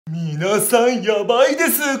皆さんやばいで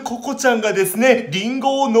す。ココちゃんがですね、リン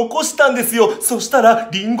ゴを残したんですよ。そしたら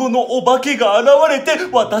リンゴのお化けが現れて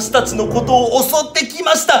私たちのことを襲ってき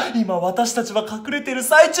ました。今私たちは隠れてる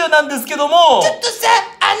最中なんですけども。ちょっとさ、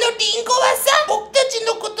リンゴはさ、僕たち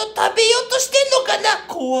のこと食べようとしてんのか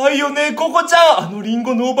な。怖いよね、ココちゃん。リン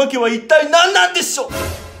ゴのお化けは一体何なんでしょう。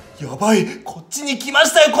やばい、こっちに来ま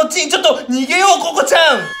したよ。こっちにちょっと逃げよう、ココちゃ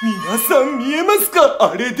ん。皆さん見えますか？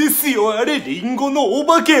あれですよ、あれ、リンゴのお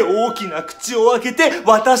化け。大きな口を開けて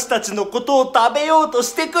私たちのことを食べようと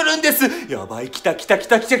してくるんです。やばい、来た。マ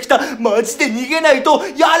ジで逃げないと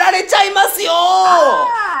やられちゃいますよ。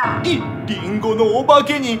リンゴのお化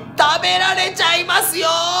けに食べられちゃいますよ。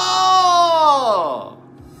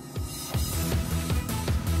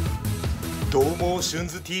どうも、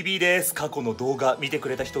SHUN'sTVです。過去の動画見てく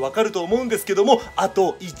れた人わかると思うんですけども、あ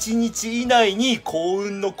と1日以内に幸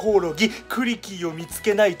運のコオロギクリキーを見つ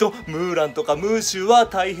けないとムーランとかムーシューは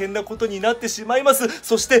大変なことになってしまいます。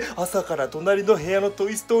そして朝から隣の部屋のト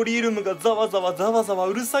イストーリールームがざわざわ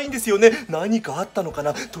うるさいんですよね。何かあったのか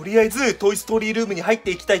な。とりあえずトイストーリールームに入っ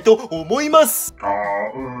ていきたいと思います。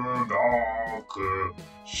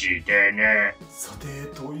してね。さて、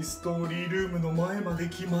トイストーリールームの前まで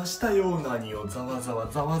来ましたよ。何をざわ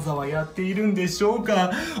ざわやっているんでしょう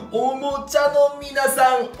か。おもちゃの皆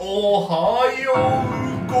さん、おはよ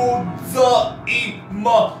うござい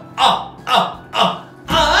ま。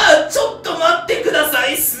ちょっと待ってくださ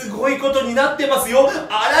い。すごいことになってますよ。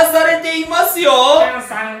荒らされていますよ。シュン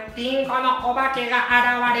さん、リンゴのお化けが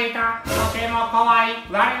現れた。とても怖い。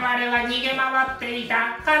我々は逃げ回ってい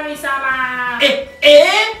た神様。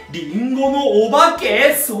リンゴのお化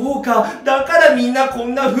け？そうか。だからみんなこ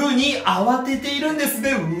んな風に慌てているんです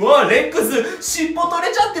ね。うわ、レックス、尻尾取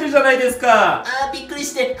れちゃってるじゃないですか。びっくり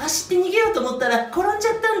して走って逃げようと思ったら転んじ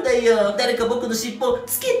ゃったんだよ。誰か僕の尻尾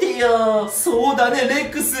つけてよ。そうだね、レッ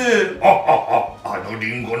クス。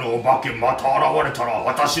リンゴのお化けまた現れたら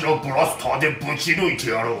私のブラスターでぶち抜いて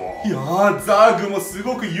やるわ。いやー、ザーグもす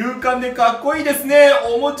ごく勇敢でかっこいいですね。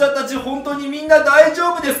おもちゃたち本当にみんな大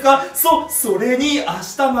丈夫ですか？それに明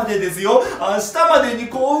日までですよ。明日までに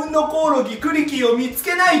幸運のコオロギクリキーを見つ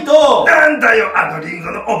けないと。なんだよ、リン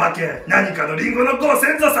ゴのお化け。何かのリンゴのご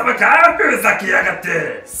先祖様か？ふざけやがっ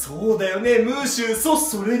て。そうだよね、ムーシュー。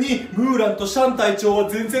それにムーランとシャン隊長は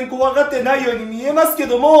全然怖がってないように見えますけ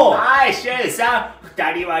ども。はい、シュンさん、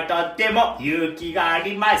二人はとっても勇気があ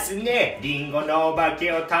りますね。リンゴのお化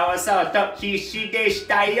けを倒そうと必死でし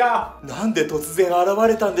たよ。なんで突然現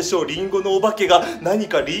れたんでしょう、リンゴのお化けが。何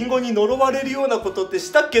かリンゴに呪われるようなことって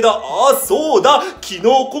したっけだ。そうだ、昨日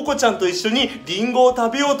ココちゃんと一緒にリンゴを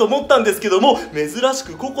食べようと思ったんですけども、珍し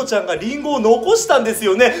くココちゃんがリンゴを残したんです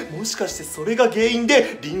よね。もしかしてそれが原因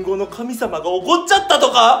でリンゴの神様が怒っちゃった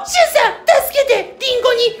とか？シュンさん、助けて。リン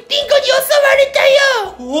ゴに襲われた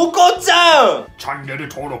よ。ココちゃん、チャンネル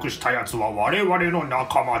登録したやつは我々の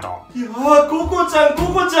仲間だ。いやー、ココちゃ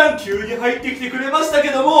ん急に入ってきてくれましたけ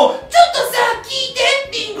ども。ちょっとさ、聞いて。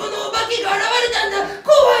リンゴのお化けが現れたんだ。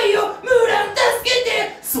怖いよ。ムーラン、助け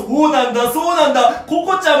て。そうなんだ。コ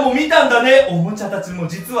コちゃんも見たんだね。おもちゃたちも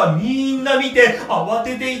実はみんな見て慌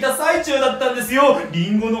てていた最中だったんですよ。リ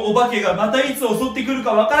ンゴのお化けがまたいつ襲ってくる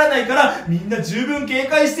かわからないから、みんな十分警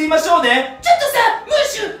戒していましょうね。ちょっとさ、ムー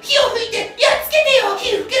シュ、火を吹いてやっつけてよ。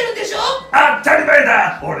火吹けるんでしょ？当たり前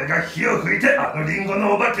だ。俺が火を吹いてリンゴ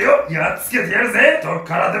のお化けをやっつけてやるぜ。どっ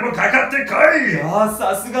からでもかかってこい。いやー、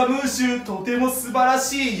さすがムーシュー。とても素晴ら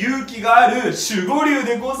しい勇気がある守護竜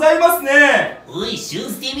でございますね。おい、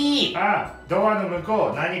SHUN'sTV。ドアの向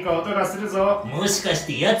こう、何か音がするぞ。もしかし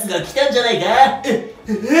て奴が来たんじゃないか？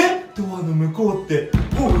ドアの向こうって、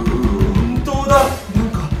本当だ。な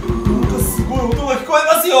んかすごい音が聞こえ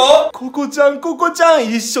ますよ。ココちゃん、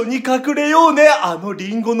一緒に隠れようね。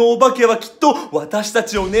リンゴのお化けはきっと私た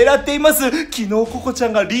ちを狙っています。昨日ココちゃ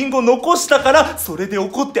んがリンゴ残したから、それで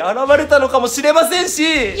怒って現れたのかもしれません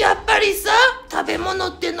し。やっぱりさ、食べ物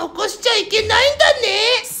って残しちゃいけないんだね。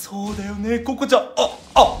そうだよね、ココちゃん。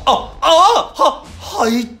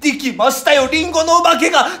入ってきましたよ、リンゴのお化け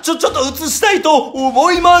が。ちょっと映したいと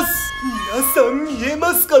思います。皆さん見え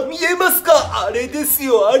ますか？あれです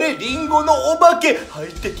よ、あれ、リンゴのお化け。入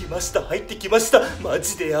ってきました。マ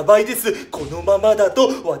ジでやばいです。このままだと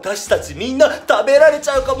私たちみんな食べられち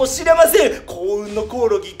ゃうかもしれません。幸運のコオ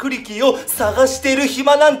ロギクリキーを探している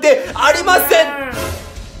暇なんてありません。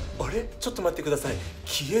あれ、ちょっと待ってください。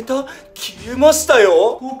消えました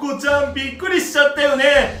よ。ココちゃん、びっくりしちゃったよ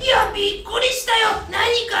ね。いや、びっくりしたよ。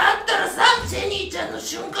何かあったらさ、ジェニーちゃんの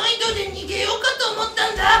瞬間移動で逃げようかと思っ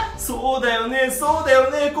たんだ。そうそうだよね、そうだ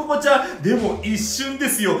よね、ココちゃん。でも一瞬で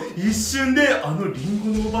すよ、一瞬であのリ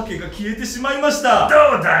ンゴのお化けが消えてしまいました。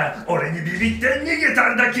どうだ、俺にビビって逃げた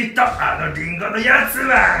んだきっと、あのリンゴのやつ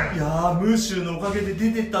は。いやー、ムーシューのおかげで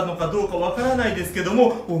出てったのかどうかわからないですけど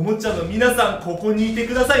も、おもちゃの皆さんここにいて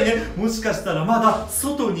くださいね。もしかしたらまだ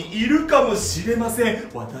外にいるかもしれません。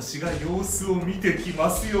私が様子を見てきま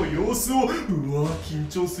すよ、様子を。うわー、緊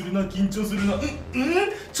張するな、緊張するな。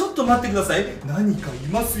ちょっと待ってください。何かい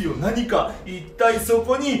ますよ、何か。一体そ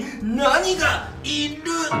こに何がいる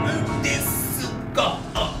んですか。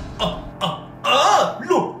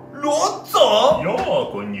ロッツォ。やあ、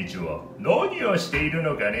こんにちは。何をしている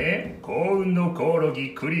のかね。幸運のコオロ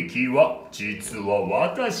ギクリキーは実は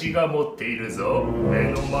私が持っているぞ。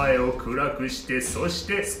目の前を暗くして、そし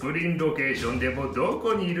てスクリーンロケーションでもど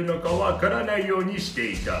こにいるのかわからないようにし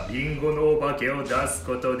ていた。リンゴのお化けを出す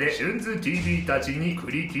ことでSHUN'sTVたちに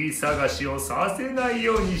クリキー探しをさせない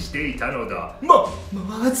ようにしていたのだ。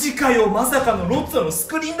マジかよ。まさかのロッツォのス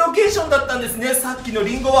クリーンロケーションだったんですね。さっきの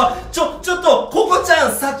リンゴはちょっとココちゃ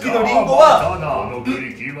ん、さっきのリンゴはこのク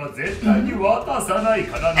リキーは絶対に渡さない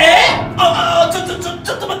からな。ちょ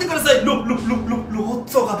っと待ってください。ロッ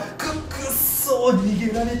ツォがくっそ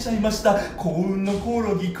逃げられちゃいました。幸運のコオ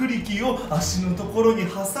ロギクリキーを足のところに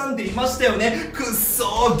挟んでいましたよね。くっ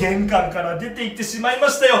そ玄関から出て行ってしまいま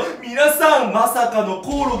したよ。皆さん、まさかの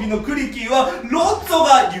コオロギのクリキーはロッツォ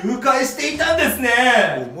が誘拐していたんです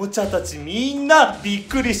ね。おもちゃたちみんなびっ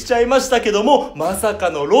くりしちゃいましたけども、まさか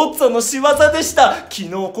のロッツォの仕業でした。昨日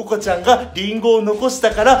ココちゃんがリンゴを残し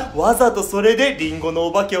たから、わざとそれでリンゴの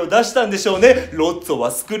お化けを出したんでしょうね。ロッツォ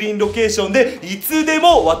はスクリーンロケーションでいつで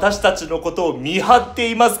も私たちのことを見張って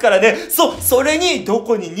いますからね。それにど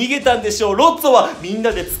こに逃げたんでしょう。ロッツォはみん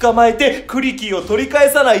なで捕まえてクリキーを取り返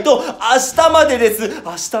さないと。明日までです。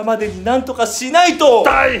明日までになんとかしないと。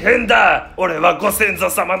大変だ。俺はご先祖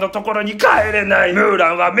様のところに帰れない。ムー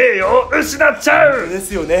ランは名誉を失っちゃう。で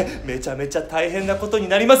すよね。めちゃめちゃ大変なことに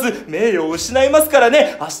なります。名誉を失いますから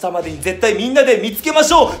ね。明日までに絶対みんなで見つけま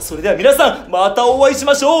しょう。それでは皆さん、またお会いし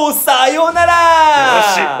ましょう。さようなら。よ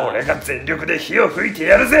し、俺が全力で火を吹いて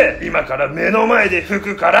やるぜ。今から目の前で吹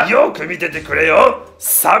くからよく見ててくれよ。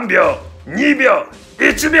3秒、2秒、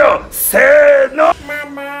1秒、せーの。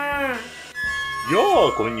や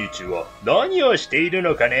あ、こんにちは。何をしている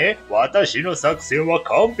のかね。私の作戦は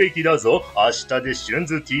完璧だぞ。明日で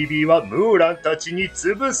SHUN'sTVはムーランたちに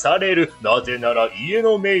潰される。なぜなら家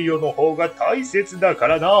の名誉の方が大切だか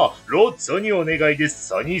らな。ロッツォにお願いです。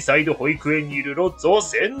サニーサイド保育園にいるロッツォを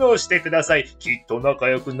洗脳してください。きっと仲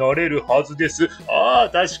良くなれるはずです。ああ、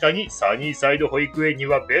確かにサニーサイド保育園に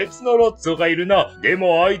は別のロッツォがいるな。で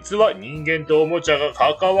もあいつは人間とおもちゃが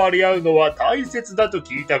関わり合うのは大切だと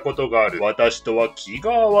聞いたことがある。私とは気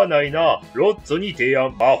が合わないな。ロッツォに提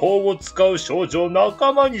案。魔法を使う少女を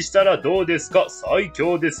仲間にしたらどうですか。最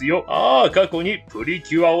強ですよ。ああ、過去にプリ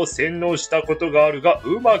キュアを洗脳したことがあるが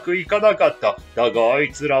うまくいかなかった。だがあ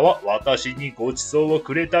いつらは私にご馳走を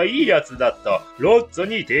くれたいいやつだった。ロッツォ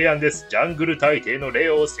に提案です。ジャングル大帝のレ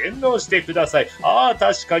オを洗脳してください。ああ、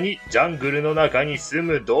確かにジャングルの中に住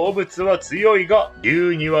む動物は強いが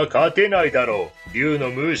竜には勝てないだろう。竜の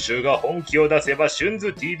ムーシューが本気を出せば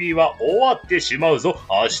SHUN'sTVは終わってしまうぞ。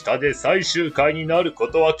明日で最終回になるこ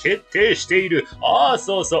とは決定している。ああ、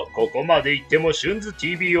そうそう。ここまで言っても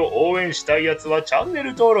SHUN'sTVを応援したいやつはチャンネ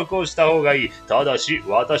ル登録をした方がいい。ただし、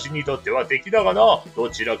私にとっては敵だがな。ど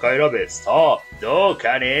ちらか選べ。さあ、どう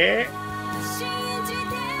かね。